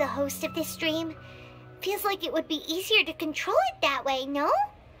own to be the host of this dream? Feels like it would be easier to control it that way, no?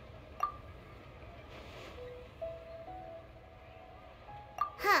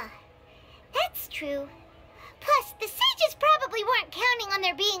 Huh. That's true. Plus, the sages probably weren't counting on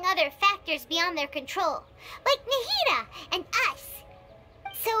there being other factors beyond their control, like Nahida and us.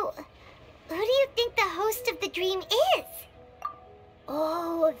 So, who do you think the host of the dream is?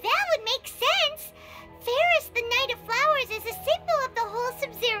 Oh, that would make sense. Ferris, the Knight of Flowers, is a symbol of the whole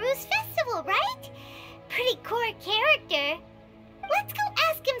Sumeru's festival, right? Pretty core character. Let's go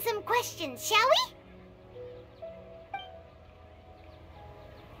ask him some questions, shall we?